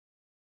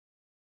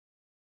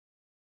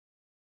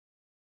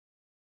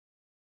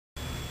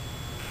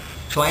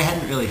So I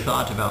hadn't really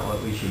thought about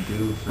what we should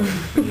do for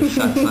this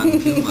satsang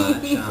too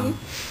much.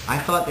 I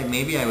thought that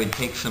maybe I would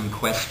take some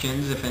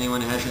questions if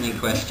anyone has any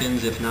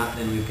questions. If not,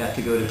 then we've got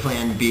to go to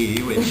plan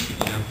B, which,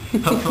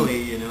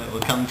 hopefully, it will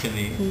come to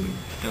me if we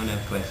don't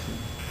have questions.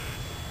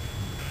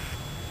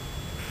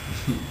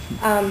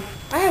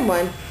 I have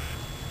one.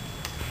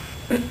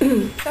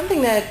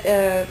 Something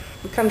that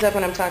comes up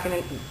when I'm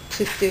talking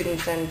to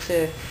students and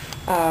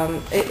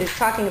is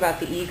talking about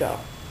the ego.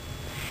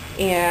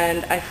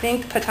 And I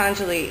think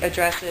Patanjali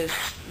addresses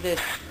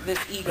this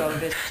ego,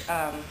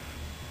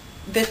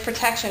 this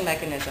protection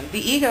mechanism.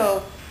 The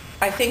ego,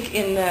 I think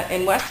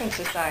in Western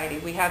society,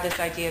 we have this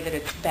idea that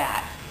it's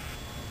bad,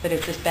 that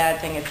it's this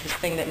bad thing, it's this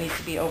thing that needs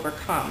to be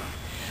overcome.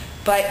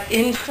 But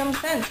in some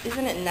sense,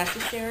 isn't it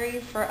necessary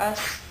for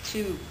us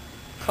to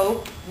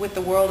cope with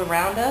the world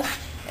around us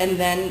and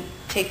then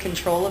take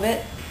control of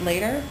it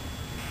later?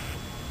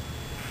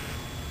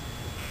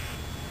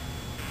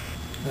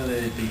 Well,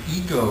 the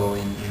ego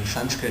in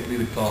Sanskrit we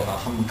would call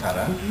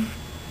ahamkara.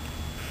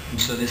 Mm-hmm.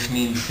 And so this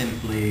means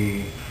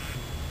simply,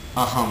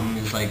 aham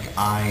is like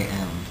I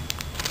am.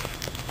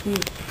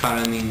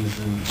 Kara means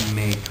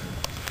maker.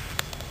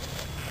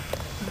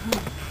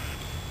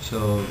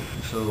 So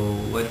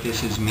what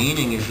this is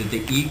meaning is that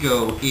the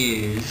ego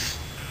is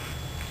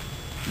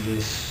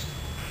this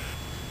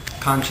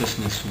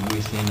consciousness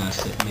within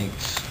us that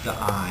makes the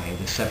I,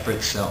 the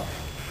separate self.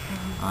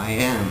 I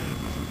am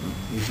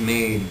is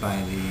made by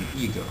the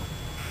ego.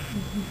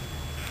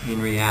 In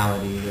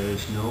reality, there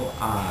is no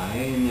I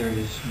and there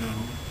is no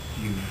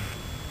you.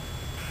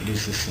 It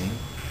is the same.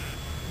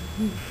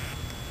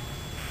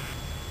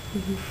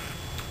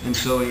 And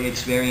so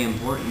it's very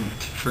important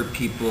for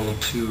people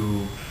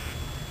to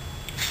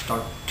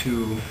start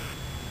to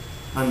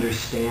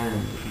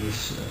understand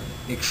this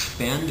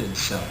expanded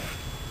self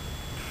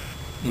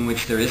in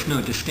which there is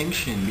no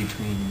distinction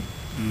between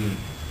me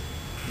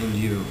and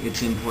you.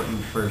 It's important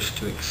first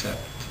to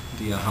accept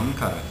the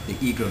ahamkara, the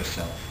ego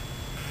self.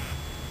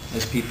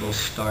 As people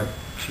start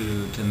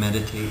to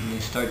meditate and they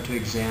start to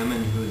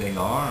examine who they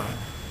are,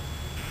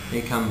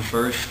 they come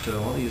first to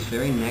all these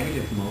very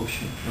negative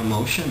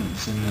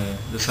emotions in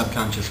the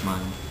subconscious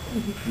mind.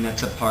 And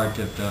that's a part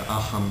of the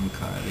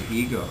ahamkara, the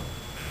ego.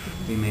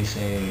 We may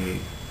say,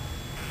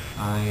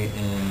 I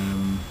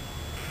am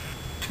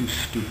too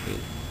stupid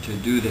to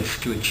do this,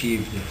 to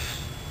achieve this.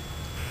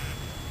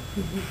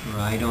 Or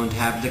I don't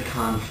have the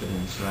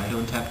confidence, or I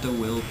don't have the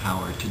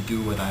willpower to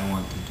do what I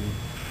want to do.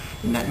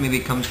 And that maybe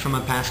comes from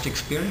a past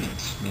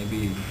experience.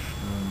 Maybe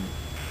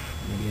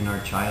in our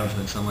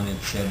childhood someone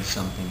had said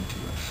something to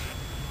us.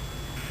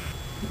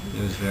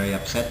 It was very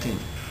upsetting.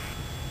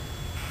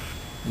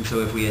 And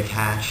so if we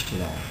attach to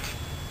that,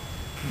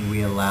 and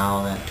we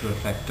allow that to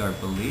affect our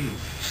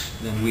beliefs,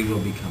 then we will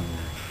become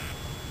that.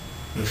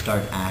 We'll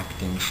start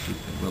acting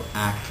stupid. We'll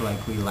act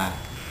like we lack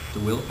the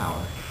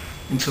willpower.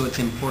 And so it's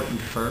important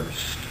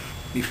first,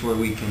 before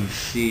we can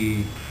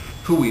see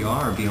who we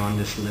are beyond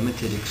this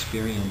limited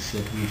experience,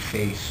 that we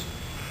face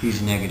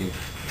these negative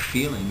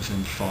feelings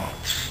and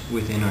thoughts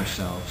within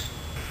ourselves.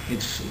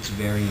 It's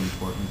very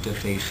important to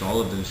face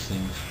all of those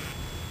things.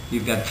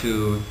 You've got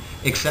to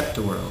accept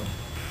the world.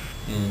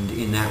 And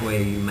in that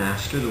way you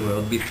master the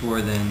world.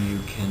 Before then you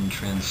can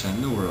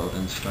transcend the world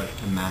and start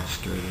to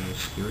master the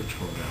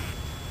spiritual realm.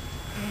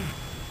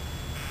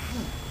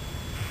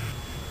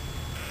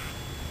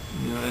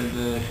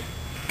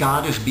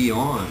 God is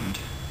beyond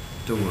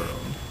the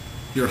world.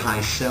 Your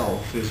high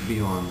self is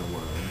beyond the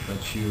world,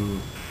 but you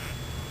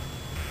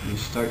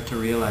start to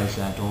realize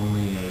that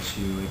only as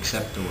you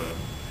accept the world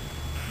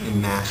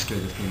and master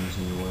the things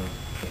in the world.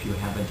 If you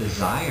have a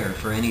desire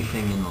for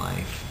anything in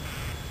life,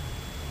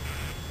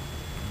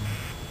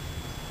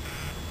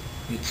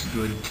 it's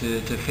good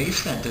to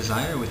face that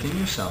desire within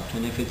yourself.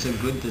 And if it's a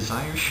good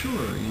desire,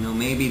 sure,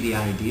 maybe the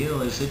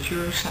ideal is that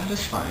you're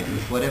satisfied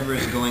with whatever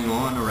is going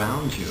on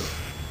around you.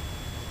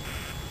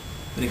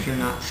 But if you're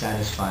not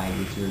satisfied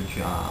with your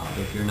job,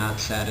 if you're not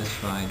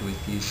satisfied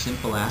with these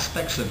simple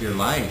aspects of your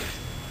life,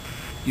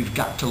 you've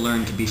got to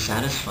learn to be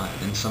satisfied.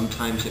 And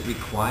sometimes it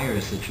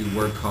requires that you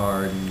work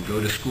hard and go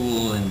to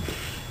school and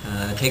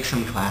take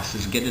some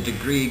classes, get a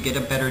degree, get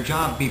a better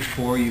job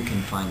before you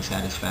can find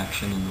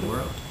satisfaction in the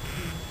world.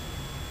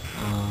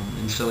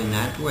 And so in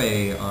that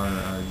way,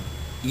 our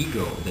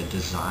ego, the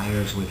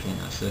desires within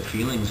us, the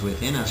feelings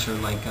within us are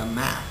like a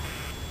map.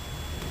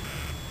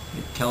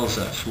 It tells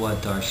us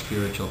what our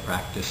spiritual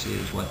practice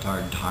is, what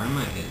our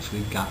dharma is.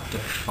 We've got to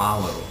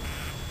follow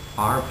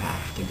our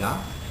path to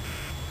God.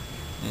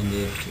 And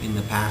if in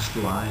the past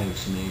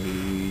lives maybe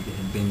we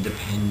had been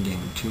depending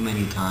too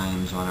many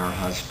times on our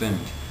husband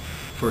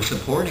for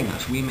supporting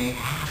us, we may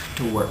have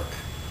to work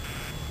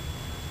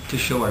to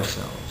show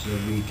ourselves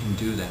that we can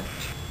do that.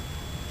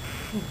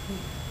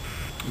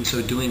 And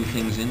so doing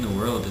things in the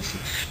world is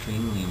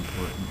extremely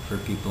important for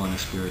people on a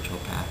spiritual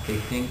path.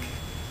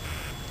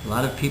 A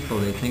lot of people,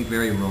 they think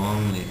very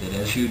wrongly that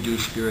as you do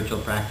spiritual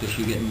practice,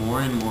 you get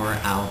more and more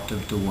out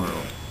of the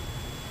world.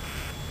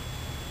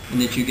 And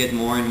that you get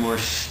more and more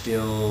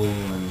still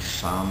and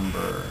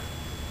somber.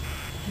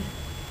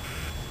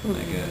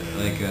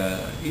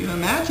 You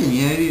imagine,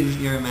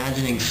 you're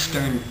imagining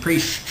stern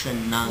priests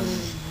and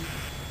nuns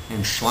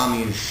and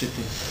Swamis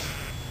sitting.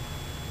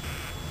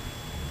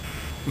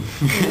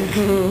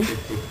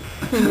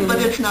 But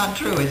it's not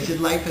true.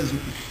 Life is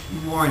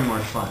more and more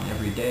fun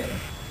every day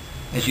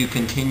as you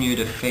continue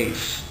to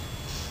face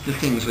the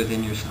things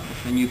within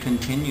yourself, and you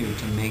continue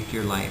to make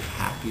your life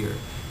happier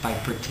by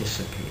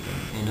participating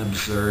and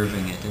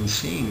observing it and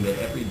seeing that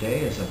every day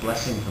is a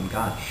blessing from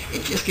God.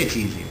 It just gets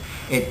easier.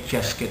 It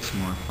just gets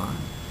more fun.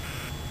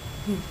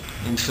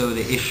 And so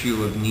the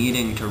issue of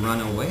needing to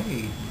run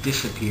away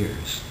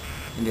disappears.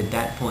 And at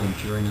that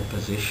point you're in a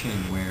position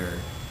where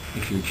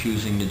if you're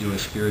choosing to do a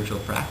spiritual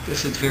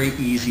practice, it's very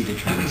easy to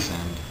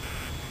transcend.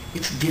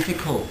 It's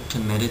difficult to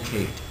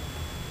meditate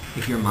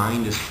if your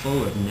mind is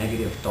full of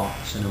negative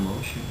thoughts and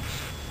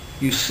emotions.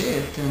 You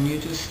sit and you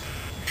just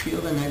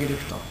feel the negative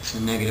thoughts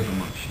and negative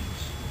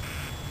emotions.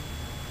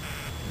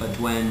 But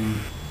when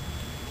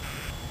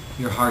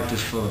your heart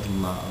is full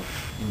of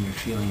love and you're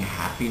feeling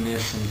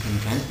happiness and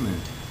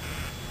contentment,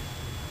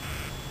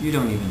 you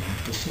don't even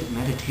have to sit.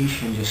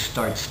 Meditation just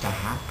starts to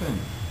happen.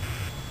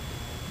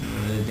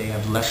 They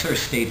have lesser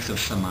states of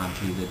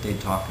samadhi that they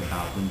talk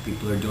about when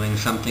people are doing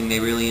something they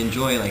really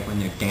enjoy, like when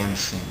they're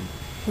dancing,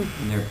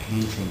 when they're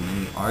painting,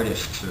 many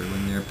artists, or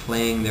when they're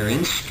playing their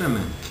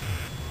instrument.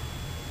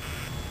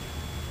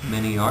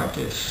 Many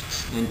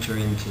artists enter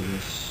into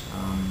this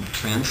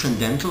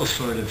transcendental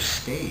sort of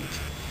state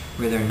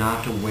where they're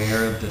not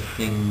aware of the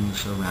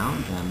things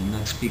around them, and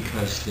that's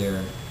because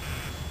they're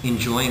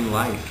enjoying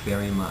life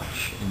very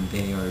much and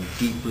they are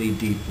deeply,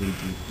 deeply,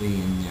 deeply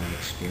in their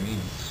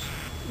experience.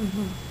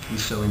 And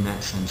so in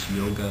that sense,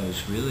 yoga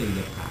is really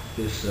the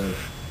practice of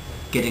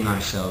getting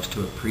ourselves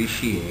to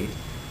appreciate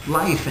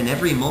life in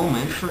every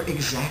moment for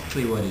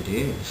exactly what it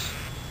is.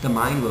 The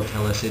mind will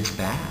tell us it's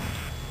bad,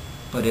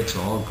 but it's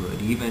all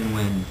good. Even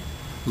when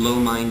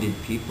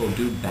low-minded people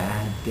do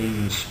bad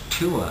things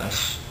to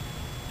us,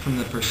 from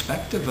the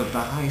perspective of the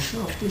high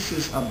self, this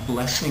is a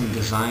blessing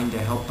designed to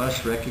help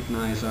us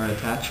recognize our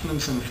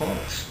attachments and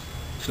faults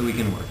so we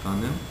can work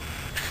on them,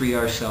 free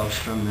ourselves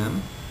from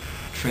them,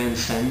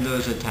 transcend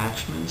those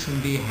attachments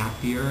and be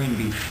happier and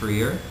be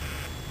freer.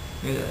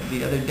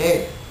 The other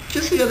day,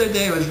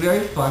 it was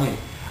very funny.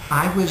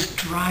 I was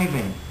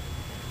driving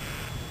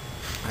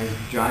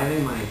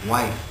my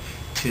wife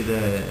to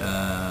the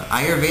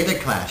Ayurveda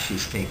class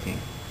she's taking.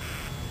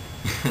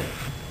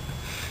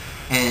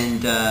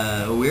 And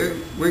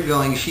we're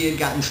going, she had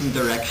gotten some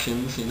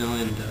directions, and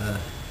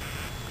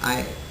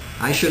I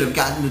should have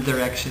gotten the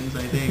directions,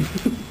 I think.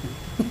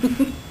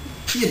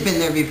 She had been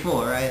there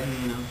before,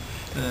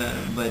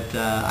 but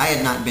I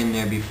had not been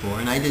there before,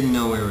 and I didn't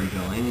know where we were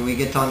going. And we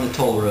get on the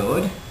toll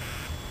road,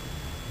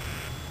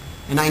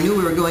 and I knew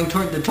we were going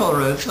toward the toll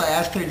road, so I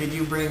asked her, did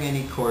you bring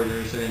any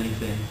quarters or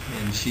anything?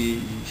 And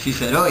she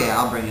said, oh yeah,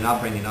 I'll bring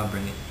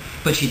it.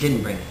 But she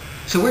didn't bring it.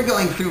 So we're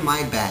going through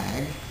my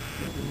bag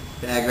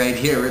right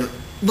here. We're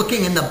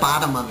looking in the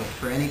bottom of it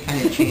for any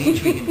kind of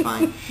change we can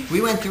find.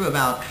 We went through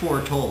about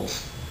 4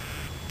 tolls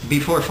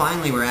before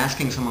finally we're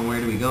asking someone, where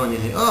do we go? And they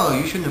said, oh,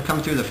 you shouldn't have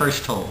come through the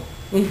first toll.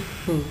 And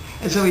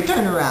so we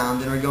turn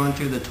around and we're going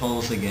through the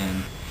tolls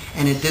again.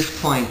 And at this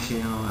point,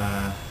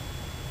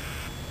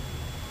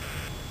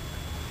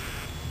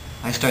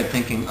 I start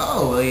thinking,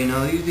 oh, well,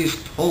 these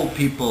toll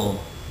people,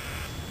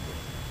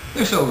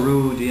 they're so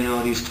rude,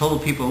 these toll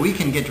people, we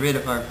can get rid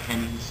of our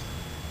pennies.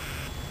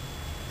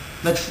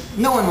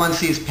 No one wants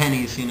these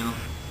pennies,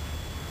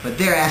 but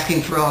they're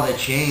asking for all the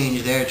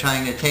change. They're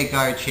trying to take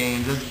our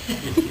change.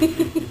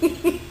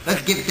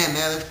 Let's give them,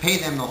 let's pay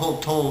them the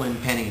whole toll in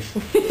pennies. So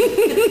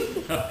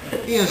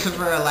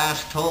for our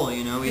last toll,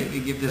 we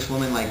give this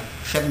woman like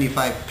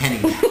 75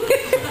 pennies.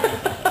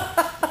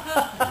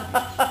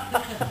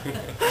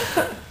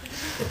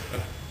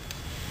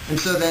 And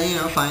so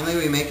then, finally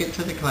we make it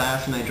to the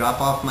class, and I drop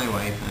off my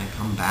wife, and I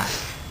come back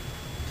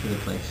to the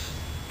place.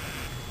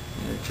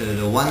 To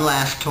the one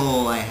last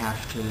toll I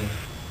have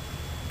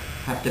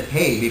to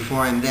pay before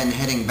I'm then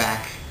heading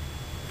back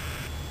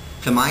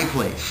to my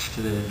place,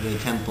 to the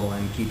temple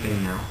I'm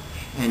keeping now.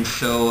 And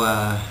so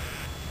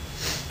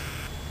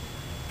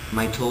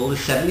my toll is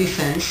 70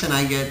 cents, and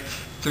I get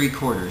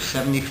 3/4,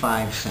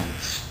 75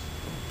 cents.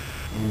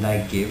 And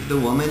I give the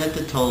woman at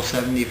the toll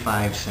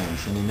 75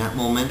 cents. And in that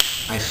moment,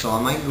 I saw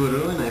my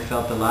guru, and I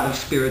felt a lot of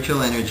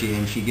spiritual energy,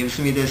 and she gives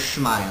me this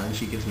smile, and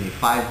she gives me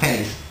 5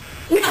 pennies.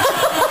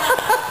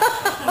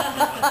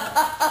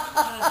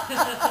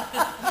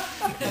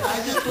 And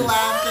I just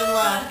laughed and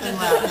laughed and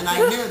laughed, and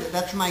I knew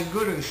that's my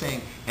guru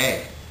saying,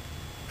 hey,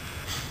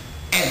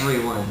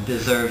 everyone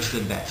deserves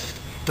the best.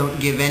 Don't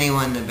give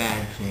anyone the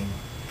bad thing.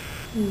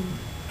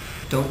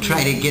 Don't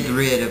try to get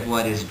rid of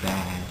what is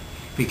bad,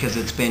 because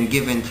it's been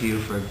given to you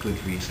for a good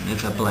reason.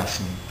 It's a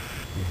blessing.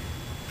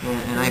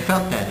 And I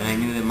felt that, and I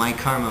knew that my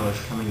karma was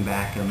coming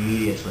back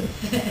immediately.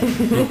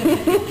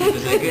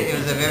 It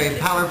was a very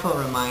powerful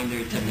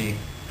reminder to me.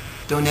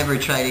 Don't ever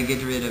try to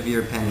get rid of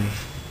your pennies.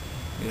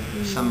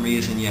 For some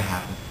reason you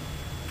haven't.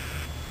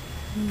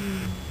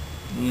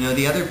 You know,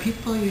 the other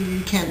people,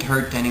 you can't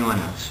hurt anyone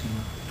else. You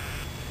know?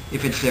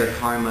 If it's their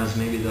karmas,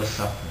 maybe they'll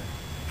suffer.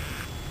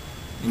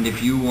 And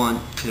if you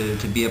want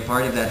to be a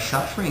part of that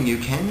suffering, you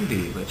can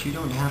be, but you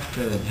don't have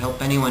to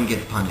help anyone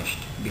get punished,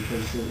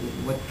 because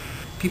what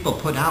people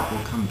put out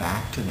will come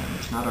back to them.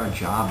 It's not our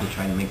job to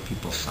try to make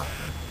people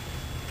suffer,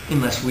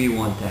 unless we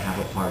want to have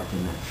a part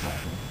in that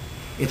suffering.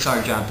 It's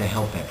our job to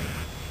help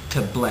everyone,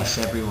 to bless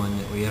everyone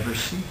that we ever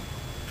see.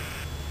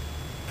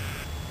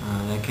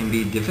 That can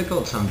be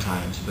difficult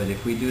sometimes, but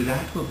if we do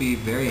that, we'll be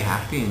very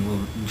happy, and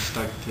we'll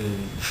start to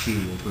see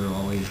that we're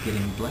always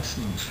getting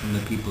blessings from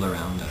the people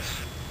around us.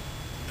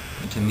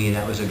 And to me,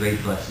 that was a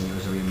great blessing. It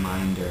was a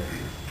reminder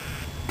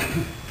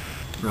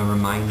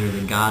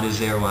that God is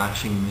there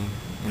watching me,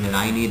 and that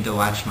I need to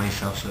watch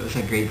myself. So it was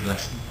a great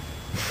blessing.